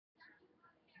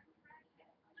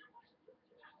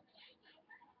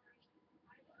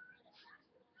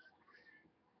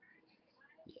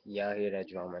Y'all hear that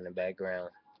drama in the background?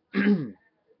 I'm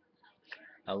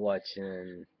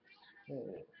watching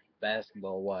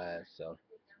Basketball Wives, so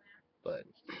but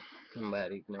I'm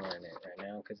about ignoring it right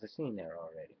now because I've seen that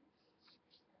already.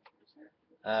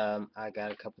 I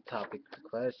got a couple topic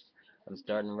requests. I'm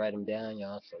starting to write them down,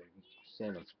 y'all, so you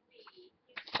send them.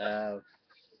 Uh,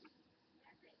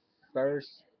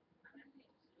 First,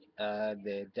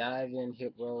 the dive in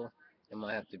hip roll. It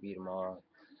might have to be tomorrow.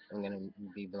 I'm gonna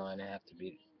be blind. I have to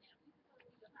be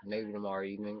maybe tomorrow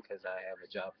evening because I have a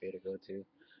job fair to go to,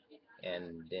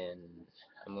 and then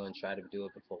I'm gonna try to do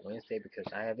it before Wednesday because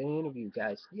I have an interview,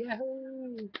 guys.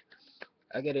 Yahoo!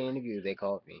 I got an interview. They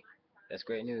called me. That's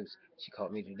great news. She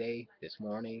called me today, this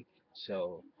morning.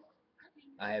 So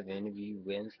I have an interview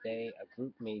Wednesday, a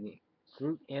group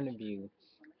interview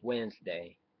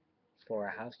Wednesday for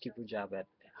a housekeeper job at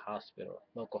the hospital,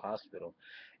 local hospital,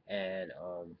 and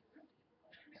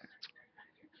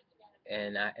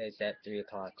it's at 3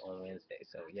 o'clock on Wednesday.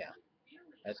 So yeah,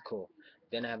 that's cool.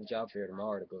 Then I have a job fair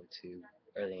tomorrow to go to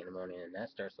early in the morning, and that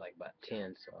starts like about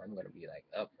 10. So I'm gonna be like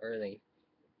up early.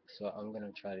 So I'm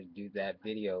gonna try to do that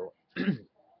video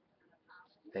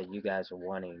that you guys are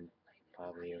wanting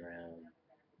probably around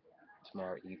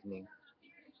tomorrow evening.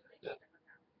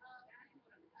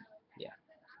 Yeah,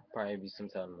 probably be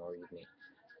sometime tomorrow evening.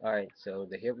 Alright, so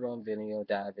the hip run video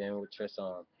dive in with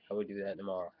Tristan. I will do that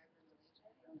tomorrow.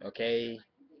 Okay,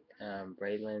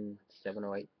 Braylon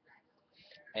 708.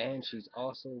 And she's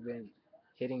also been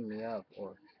hitting me up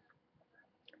or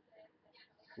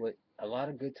with a lot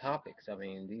of good topics. I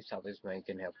mean, these topics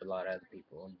can help a lot of other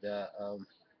people.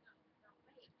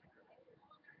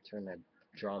 Turn that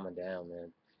drama down,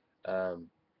 man.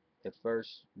 The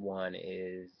first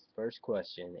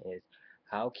question is,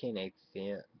 how can a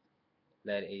femme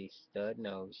let a stud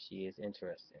know she is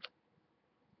interested?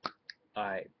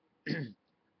 Alright,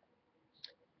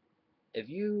 if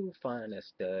you find a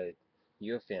stud,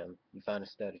 you're a femme, you find a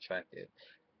stud attractive,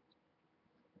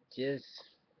 just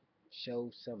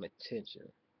show some attention.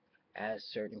 Ask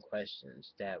certain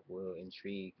questions that will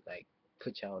intrigue, like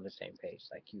put y'all on the same page,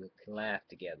 like you can laugh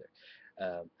together.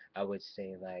 I would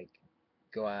say like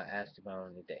go out, ask them out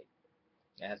on a date.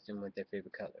 Ask them what their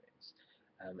favorite color is.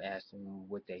 Ask them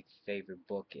what their favorite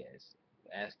book is.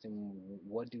 Ask them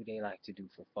what do they like to do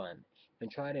for fun,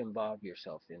 and try to involve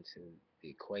yourself into the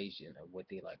equation of what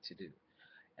they like to do.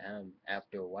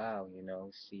 After a while,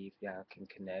 see if y'all can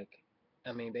connect.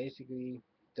 I mean, basically,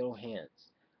 throw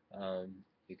hands. Um,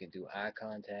 you can do eye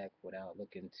contact without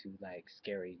looking too like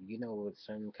scary. With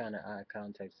some kind of eye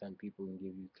contact, some people can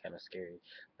give you kind of scary,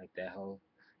 like that whole.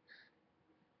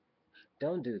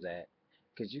 Don't do that,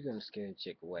 cause you're gonna scare a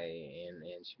chick away, and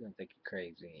she's gonna think you're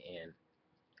crazy. And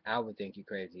I would think you're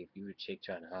crazy if you were a chick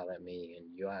trying to holler at me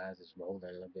and your eyes is rolling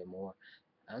a little bit more.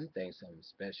 I'm thinking something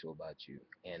special about you,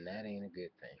 and that ain't a good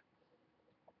thing.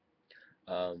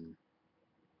 Um,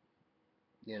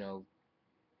 you know,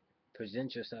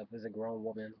 present yourself as a grown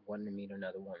woman wanting to meet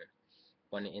another woman,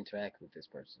 wanting to interact with this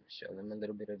person. Show them a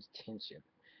little bit of attention.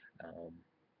 Um,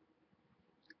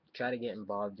 Try to get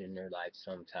involved in their life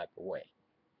some type of way.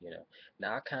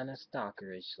 Not kind of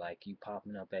stalkerish, like you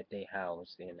popping up at their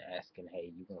house and asking,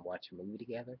 "Hey, you gonna watch a movie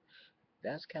together?"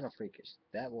 That's kind of freakish.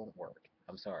 That won't work.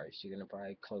 I'm sorry. She's gonna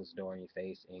probably close the door in your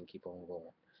face and keep on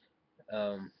going.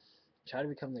 Um, Try to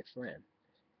become their friend.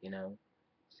 You know,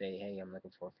 say, hey, I'm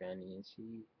looking for a friend, and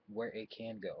see where it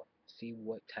can go. See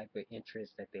what type of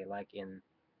interest that they like in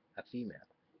a female.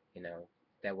 You know,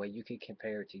 that way you can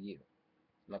compare it to you.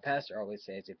 My pastor always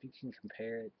says if you can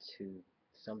compare it to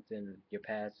something, your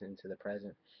past into the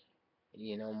present,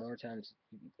 more times,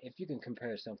 if you can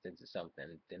compare something to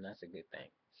something, then that's a good thing.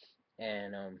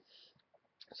 And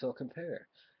so compare,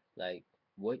 like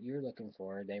what you're looking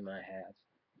for, they might have.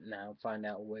 Now find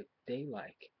out what they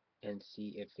like and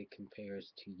see if it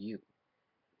compares to you,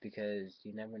 because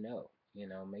you never know.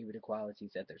 Maybe the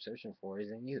qualities that they're searching for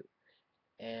is in you.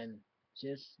 And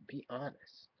just be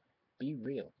honest, be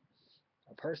real.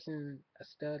 A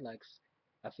stud likes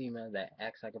a female that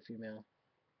acts like a female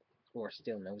or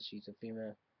still knows she's a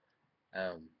female.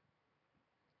 Um,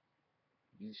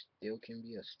 you still can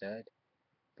be a stud,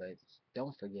 but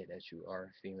don't forget that you are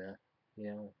a female. You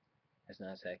know, that's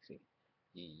not sexy.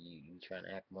 You trying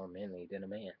to act more manly than a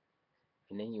man,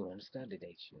 and then you want a stud to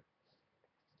date you.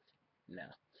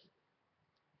 Now,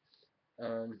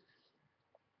 um,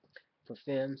 for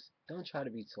femmes, don't try to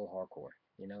be so hardcore.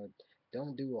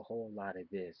 Don't do a whole lot of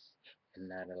this and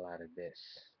not a lot of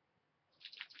this.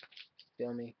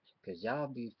 Feel me? Cause y'all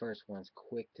be first ones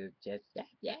quick to just yap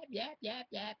yap yap yap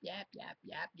yap yap yap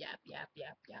yap yap yap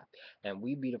yap yap, and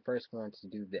we be the first ones to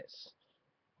do this.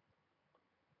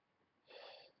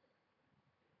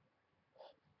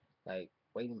 like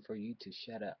waiting for you to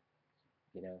shut up.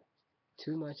 You know,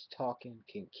 too much talking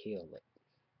can kill it.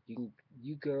 You can,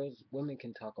 you girls, women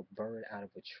can talk a bird out of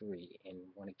a tree and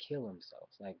want to kill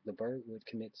themselves. Like the bird would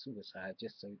commit suicide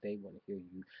just so they wouldn't hear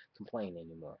you complain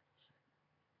anymore.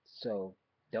 So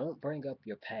don't bring up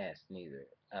your past neither.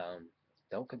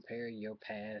 Don't compare your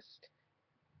past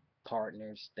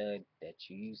partner, stud that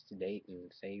you used to date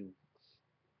and say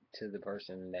to the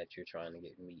person that you're trying to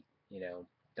get meet. You know,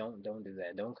 don't do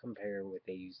that. Don't compare what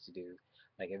they used to do.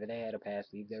 Like if they had a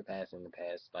past, leave their past in the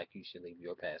past. Like you should leave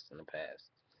your past in the past.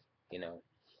 You know,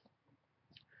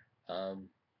 um,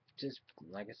 just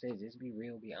like I said, just be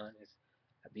real, be honest,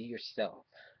 be yourself.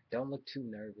 Don't look too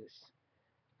nervous.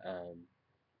 Um,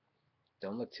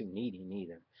 don't look too needy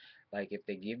neither. Like if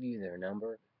they give you their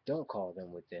number, don't call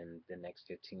them within the next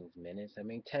 15 minutes. I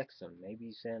mean, text them.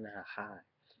 Maybe send a hi.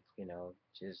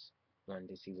 Just wanted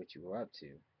to see what you were up to.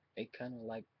 They kind of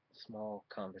like small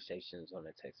conversations on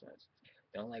a text message.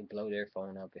 Don't like blow their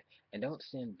phone up and don't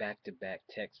send back to back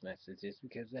text messages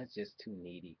because that's just too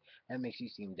needy. That makes you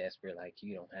seem desperate, like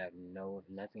you don't have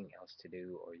nothing else to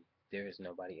do or there is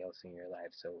nobody else in your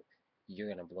life, so you're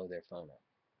gonna blow their phone up.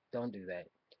 Don't do that.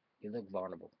 You look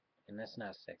vulnerable, and that's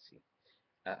not sexy.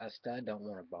 A stud don't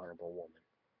want a vulnerable woman.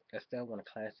 A stud want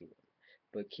a classy woman,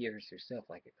 but carries herself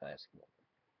like a classy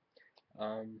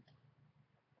woman.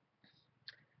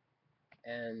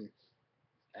 And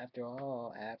after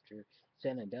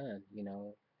said and done,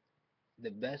 the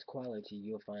best quality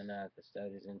you'll find out if a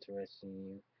stud is interested in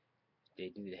you, they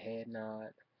do the head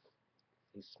nod,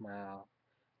 they smile,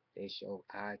 they show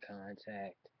eye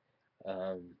contact,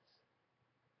 um,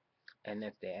 and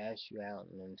if they ask you out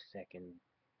in a second,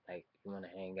 like you want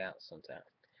to hang out sometime,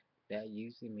 that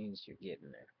usually means you're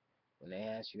getting there. When they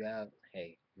ask you out,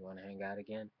 hey, you want to hang out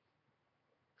again?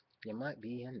 You might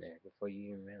be in there before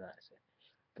you even realize it.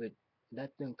 But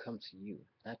let them come to you,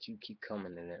 not you keep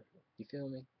coming to them. You feel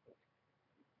me?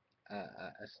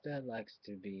 A stud likes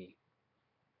to be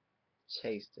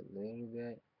chased a little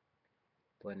bit,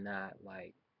 but not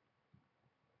like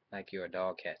you're a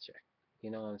dog catcher.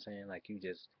 You know what I'm saying? Like you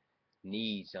just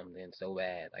need something so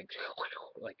bad,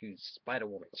 like you Spider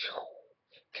Woman.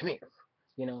 Come here.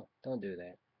 Don't do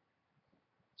that.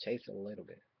 Chase a little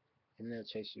bit, and they'll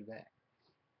chase you back.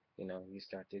 You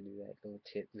start to do that little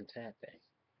tit and tat thing,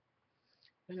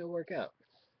 and it'll work out.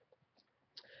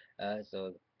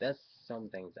 So that's some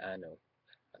things I know.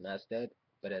 I'm not stud,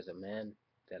 but as a man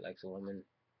that likes a woman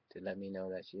to let me know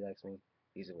that she likes me,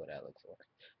 these are what I look for,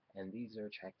 and these are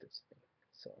attractive to me.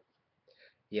 So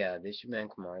yeah, this your man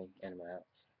Kamari, and I'm out.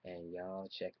 And y'all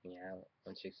check me out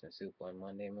on Chicks and Soup on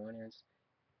Monday mornings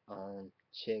on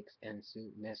Chicks and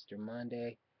Soup Mr.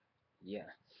 Monday. Yeah,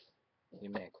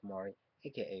 your man Kamari,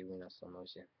 aka Reno Slow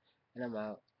Motion, and I'm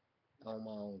out on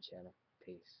my own channel.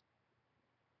 Peace.